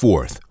June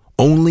 4th,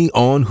 only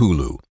on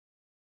Hulu.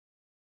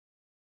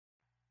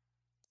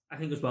 I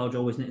think as well,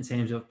 Joe, isn't it, in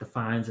terms of the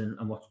fines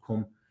and what's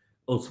come,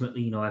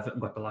 ultimately, Everton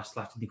got the last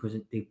laugh because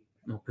they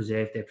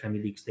preserved their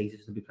Premier League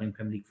status. They'll be playing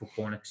Premier League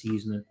football next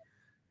season,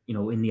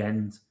 and in the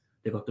end,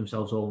 they got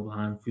themselves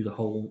overhand through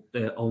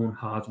their own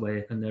hard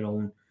work and their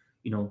own,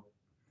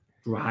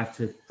 drive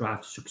to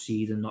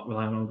succeed and not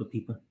rely on other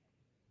people.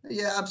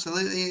 Yeah,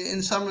 absolutely.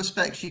 In some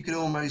respects, you could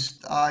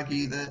almost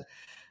argue that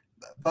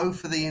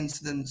both of the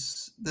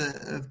incidents that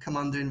have come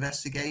under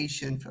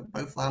investigation, for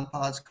both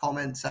Lampard's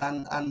comments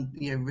and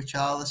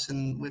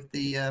Richarlison with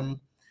the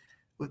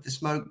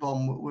smoke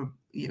bomb, were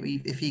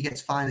if he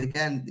gets fined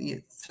again,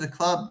 to the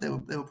club, they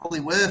were probably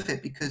worth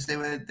it, because they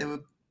were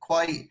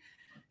quite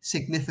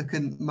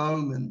significant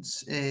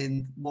moments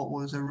in what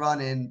was a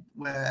run-in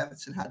where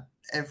Everton had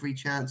every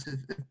chance of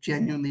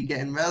genuinely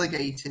getting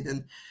relegated.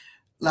 And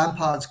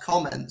Lampard's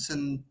comments,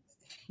 and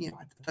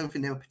I don't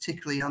think they were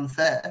particularly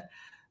unfair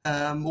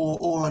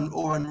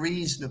or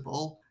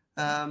unreasonable.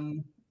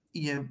 Played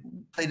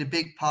a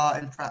big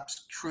part in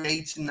perhaps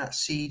creating that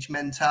siege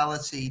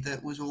mentality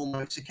that was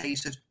almost a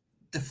case of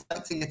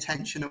deflecting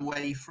attention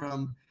away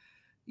from,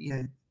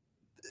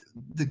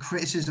 the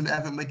criticism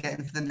Everton were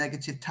getting for the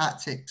negative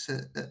tactics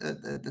at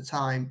the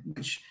time,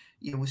 which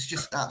was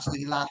just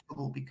absolutely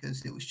laughable,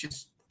 because it was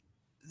just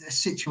a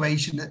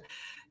situation that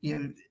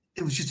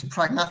it was just a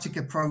pragmatic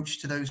approach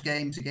to those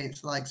games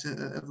against the likes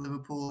of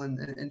Liverpool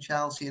and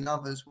Chelsea and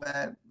others,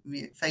 where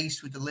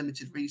faced with the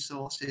limited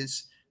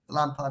resources that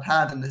Lampard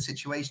had and the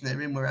situation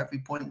they're in, where every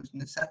point was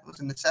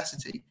a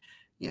necessity.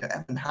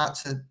 Everton had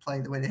to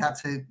play the way they had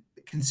to,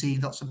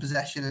 concede lots of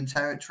possession and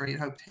territory,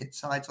 and hope to hit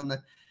sides on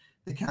the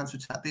counter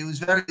attack. But it was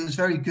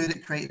very good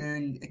at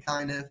creating a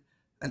kind of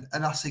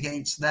an us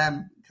against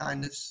them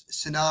kind of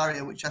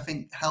scenario, which I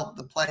think helped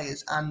the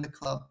players and the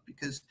club,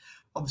 because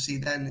obviously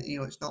then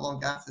it's not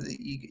long after that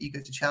you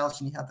go to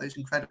Chelsea and you have those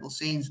incredible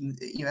scenes, and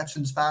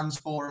Everton's fans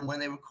for them when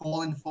they were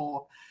calling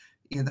for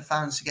the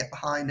fans to get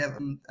behind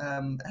Everton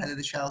ahead of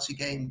the Chelsea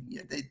game.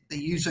 They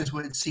use those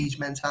words, siege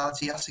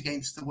mentality, us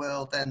against the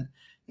world. Then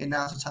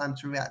now's the time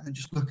to react and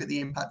just look at the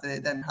impact that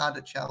it then had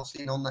at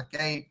Chelsea and on that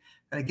game.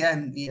 And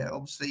again,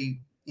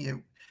 obviously,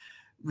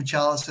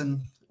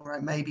 Richarlison, all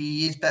right, maybe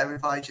he is better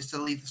advised just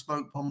to leave the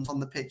smoke bombs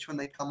on the pitch when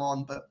they come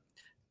on. But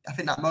I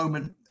think that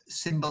moment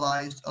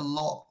symbolised a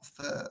lot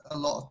for a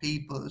lot of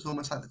people. It was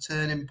almost like the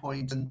turning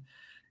point, and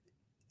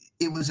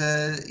it was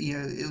a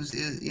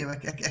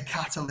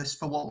catalyst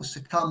for what was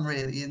to come,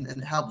 really,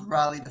 and helped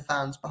rally the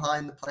fans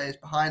behind the players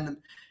behind them.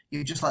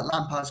 Just like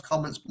Lampard's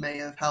comments may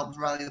have helped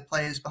rally the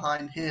players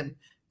behind him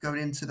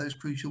going into those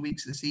crucial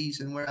weeks of the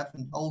season, where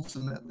Everton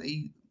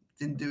ultimately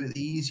didn't do it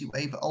the easy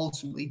way, but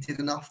ultimately did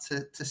enough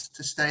to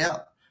stay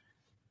up.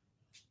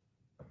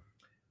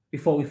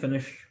 Before we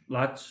finish,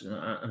 lads,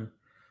 and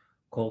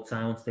call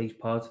time on today's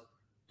pod,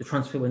 the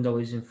transfer window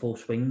is in full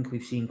swing.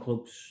 We've seen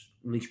clubs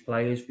release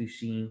players. We've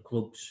seen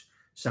clubs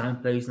sign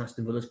players. In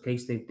Aston Villa's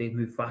case, they've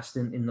moved fast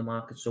in the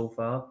market so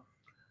far.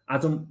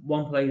 Adam,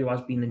 one player who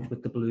has been linked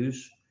with the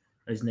Blues,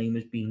 and his name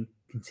has been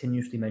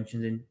continuously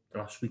mentioned in the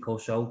last week or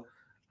so,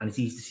 and it's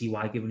easy to see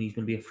why, given he's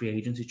going to be a free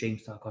agent, is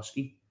James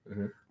Tarkowski.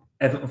 Mm-hmm.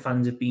 Everton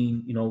fans have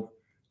been,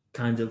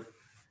 kind of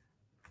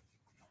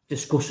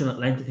discussing at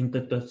length, I think,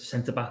 that the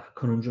centre-back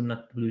conundrum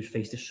that the Blues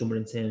face this summer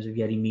in terms of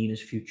Yerry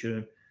Mina's future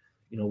and,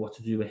 what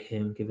to do with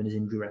him, given his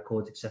injury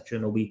record, etc.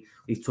 I know we've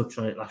touched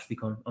on it last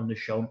week on the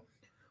show.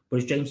 But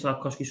is James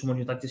Tarkowski someone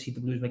you'd like to see the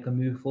Blues make a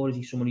move for? Is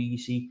he someone who you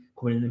see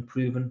coming in and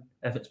improving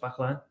Everton's back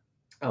line?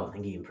 Oh, I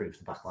think he improves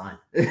the back line.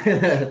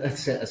 I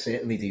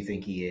certainly do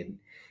think he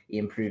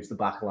improves the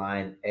back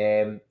line.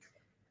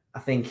 I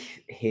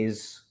think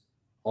his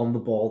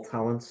on-the-ball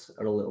talents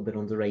are a little bit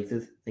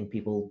underrated. I think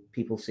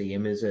people see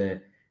him as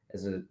a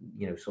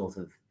sort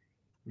of,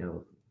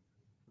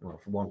 well,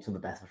 for want of a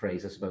better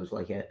phrase, I suppose,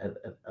 like a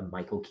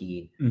Michael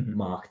Keane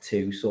Mark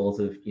II sort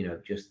of,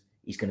 just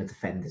he's going to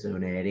defend his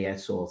own area,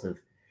 sort of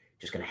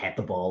just going to head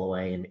the ball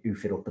away and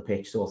oof it up the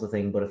pitch sort of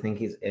thing. But I think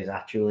his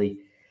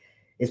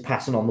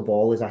passing on the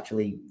ball is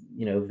actually,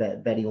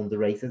 very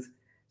underrated.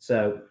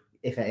 So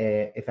if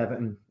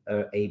Everton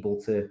are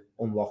able to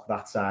unlock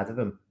that side of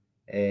him,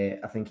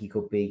 I think he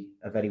could be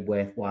a very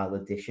worthwhile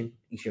addition.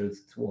 He showed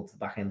towards the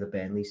back end of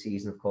Burnley's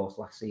season, of course,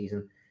 last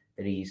season,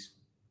 that he's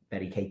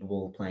very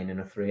capable of playing in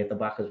a 3 at the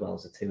back as well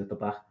as a 2 at the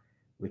back,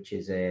 which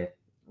is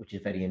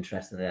very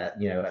interesting. I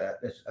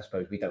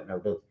suppose we don't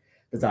know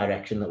the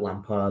direction that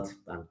Lampard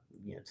and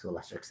to a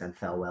lesser extent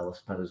Thelwell, I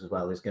suppose, as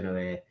well, is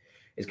going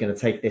to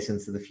take this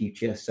into the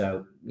future.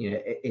 So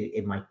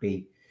it might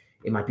be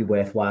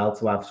worthwhile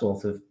to have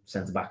sort of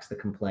centre backs that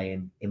can play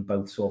in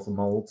both sort of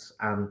moulds.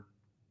 And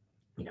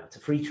it's a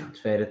free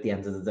transfer at the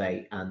end of the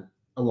day, and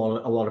a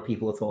lot of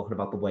people are talking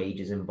about the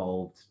wages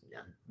involved.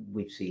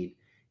 We've seen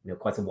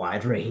quite a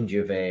wide range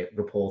of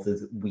reported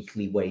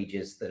weekly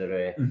wages that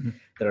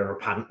are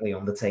apparently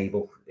on the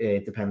table,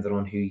 depending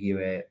on who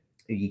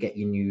you get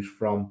your news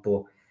from.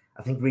 But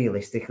I think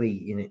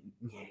realistically,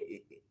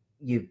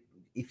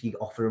 if you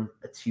offer him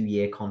a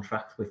 2-year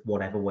contract with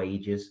whatever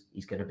wages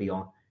he's going to be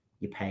on,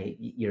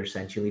 you're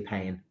essentially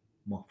paying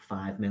what,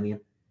 5 million,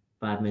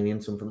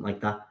 something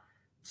like that.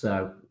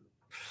 So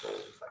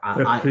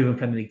for a proven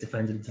Premier League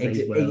defender in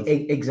today's world.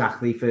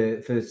 Exactly,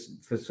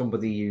 for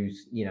somebody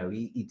who's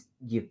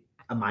you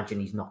imagine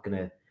he's not going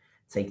to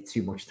take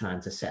too much time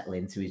to settle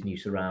into his new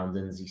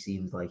surroundings. He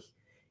seems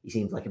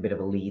like a bit of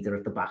a leader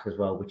at the back as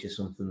well, which is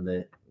something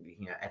that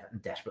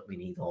Everton desperately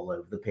need all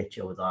over the pitch,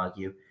 I would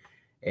argue.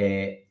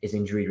 His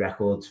injury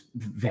record's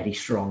very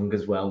strong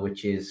as well,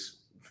 which is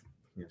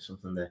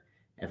something that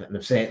Everton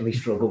have certainly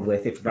struggled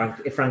with. If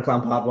Frank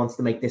Lampard wants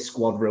to make this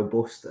squad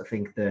robust, I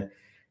think that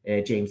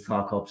James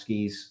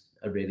Tarkowski's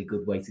a really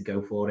good way to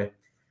go for it.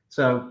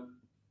 So,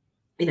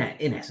 in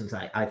essence,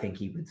 I think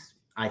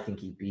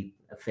he'd be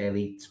a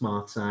fairly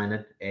smart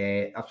signing.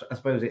 I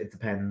suppose it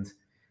depends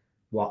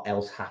what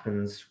else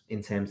happens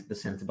in terms of the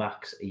centre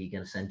backs. Are you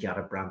going to send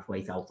Jared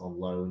Branthwaite out on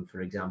loan,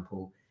 for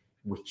example?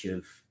 Which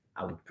of,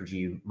 I would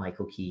presume,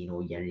 Michael Keane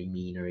or Yerry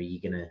Mina are you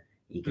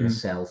gonna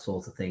sell,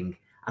 sort of thing?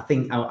 I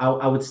think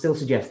I would still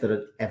suggest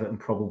that Everton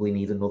probably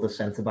need another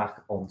centre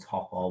back on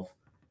top of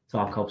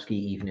Tarkowski,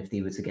 even if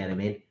they were to get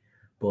him in.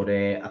 But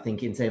I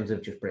think in terms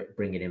of just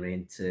bringing him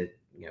in to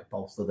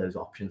bolster those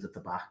options at the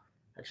back,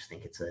 I just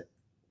think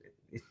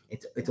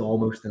it's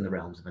almost in the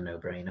realms of a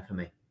no-brainer for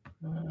me.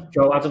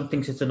 Joe, Adam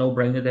thinks it's a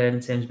no-brainer there in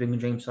terms of bringing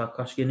James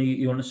Tarkowski. And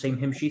you on the same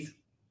hymn sheet?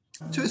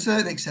 To a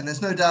certain extent,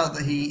 there's no doubt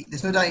he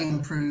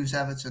improves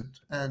Everton.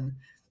 And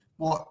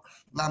what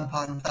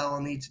Lampard and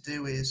Fowler need to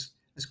do is,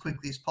 as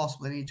quickly as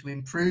possible, they need to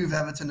improve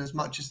Everton as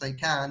much as they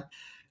can,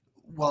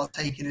 while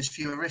taking as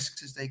fewer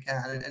risks as they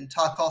can. And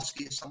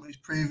Tarkowski is someone who's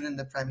proven in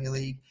the Premier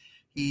League.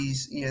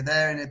 He's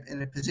there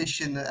in a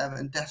position that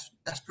Everton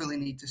desperately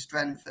need to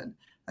strengthen,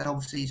 and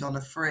obviously he's on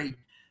a free.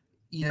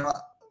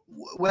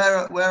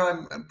 Where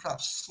I'm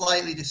perhaps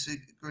slightly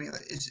disagreeing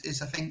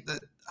is I think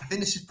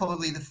this is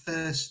probably the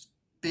first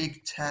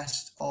big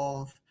test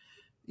of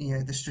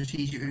the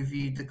strategic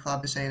review the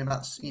club is saying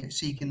about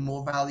seeking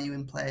more value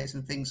in players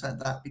and things like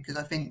that, because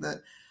I think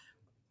that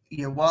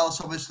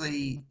whilst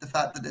obviously the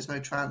fact that there's no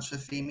transfer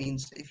fee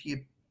means if you're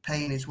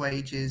paying his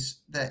wages,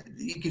 that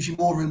it gives you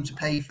more room to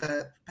pay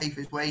for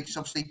his wages.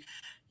 Obviously,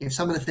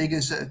 some of the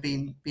figures that have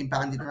been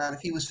bandied around,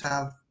 if he was to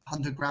have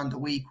 100 grand a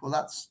week, well,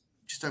 that's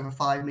just over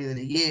 5 million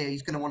a year.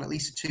 He's going to want at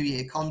least a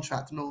 2-year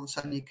contract, and all of a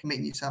sudden you're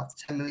committing yourself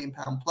to £10 million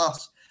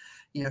plus.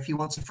 If he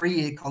wants a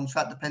 3-year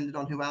contract, depending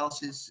on who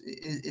else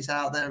is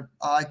out there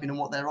arguing and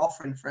what they're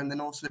offering for him, then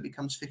also it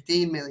becomes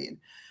 15 million.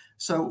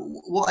 So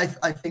what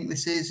I think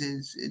this is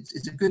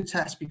it's a good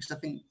test, because I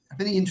think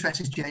the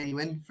interest is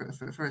genuine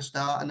for a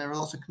start, and there are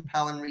lots of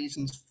compelling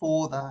reasons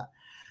for that.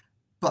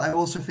 But I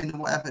also think that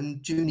what Everton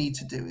do need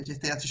to do is,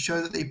 if they have to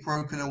show that they've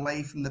broken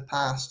away from the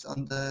past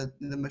under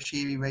the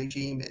Moshiri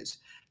regime, is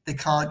they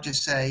can't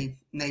just say,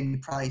 name the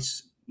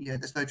price,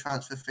 there's no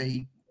transfer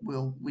fee,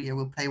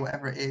 we'll pay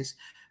whatever it is.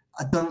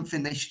 I don't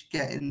think they should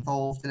get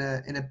involved in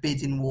a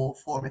bidding war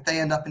for him. If they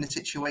end up in a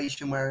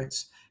situation where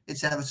it's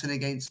Everton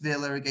against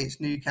Villa,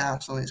 against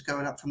Newcastle, it's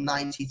going up from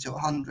 90 to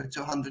 100 to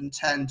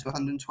 110 to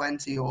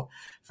 120, or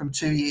from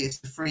 2 years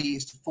to 3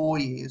 years to 4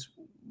 years,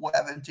 what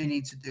Everton do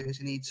need to do is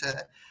they need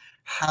to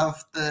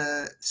have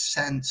the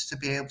sense to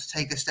be able to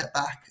take a step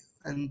back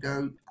and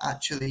go,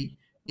 actually,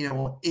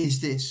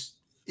 is this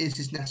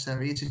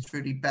necessary? Is this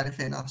truly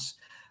benefiting us?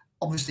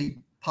 Obviously,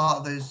 part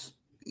of those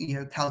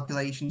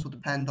calculations will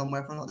depend on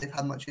whether or not they've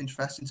had much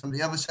interest in some of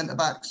the other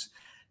centre-backs.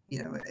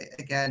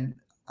 Again,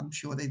 I'm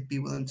sure they'd be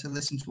willing to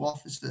listen to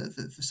offers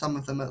for some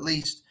of them at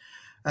least.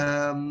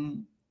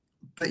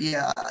 But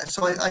yeah,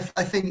 so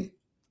I think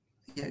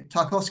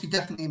Tarkowski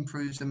definitely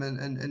improves them,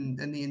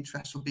 and the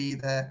interest will be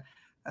there.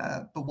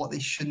 But what they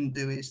shouldn't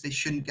do is they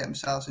shouldn't get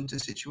themselves into a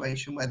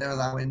situation where they're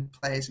allowing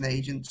players and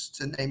agents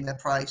to name their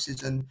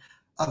prices and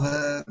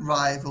other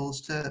rivals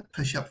to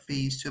push up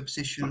fees to a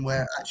position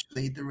where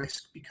actually the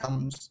risk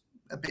becomes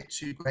a bit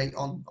too great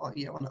on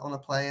a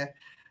player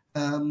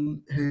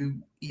who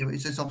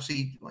is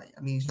obviously,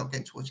 he's not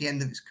getting towards the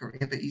end of his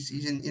career, but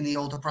he's in the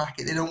older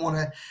bracket. They don't want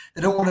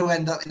to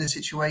end up in a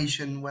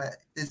situation where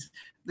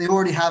they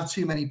already have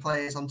too many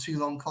players on too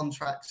long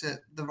contracts at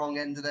the wrong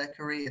end of their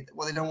career.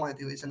 What they don't want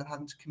to do is end up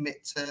having to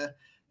commit to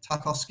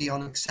Tarkowski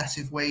on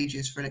excessive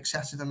wages for an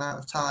excessive amount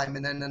of time,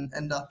 and then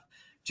end up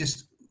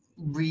just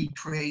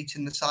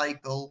recreating the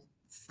cycle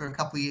for a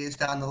couple of years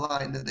down the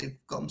line that they've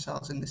got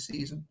themselves in this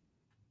season.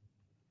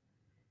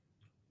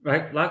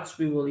 Right, lads,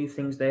 we will leave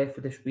things there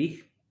for this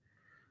week.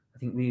 I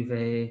think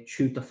we've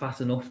chewed the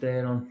fat enough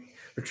there on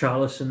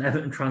Richarlison,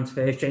 Everton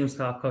transfers, James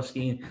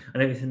Tarkowski,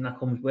 and everything that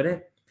comes with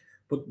it.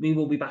 But we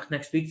will be back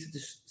next week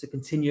to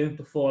continue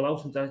the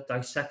fallout and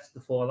dissect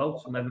the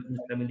fallout from Everton's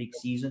Premier League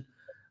season.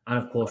 And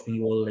of course, bring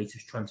you all the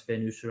latest transfer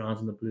news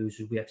surrounding the Blues,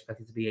 as we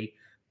expect it to be a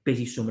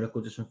busy summer at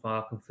Goodison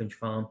Park and Finch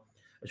Farm,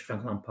 as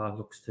Frank Lampard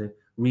looks to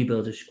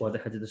rebuild his squad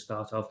ahead of the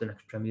start of the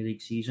next Premier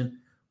League season.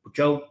 But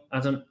Joe,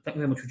 Adam, thank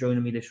you very much for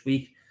joining me this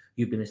week.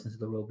 You've been listening to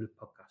the Royal Blue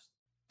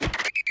Podcast.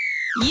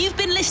 You've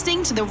been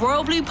listening to the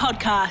Royal Blue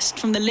Podcast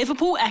from the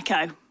Liverpool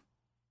Echo.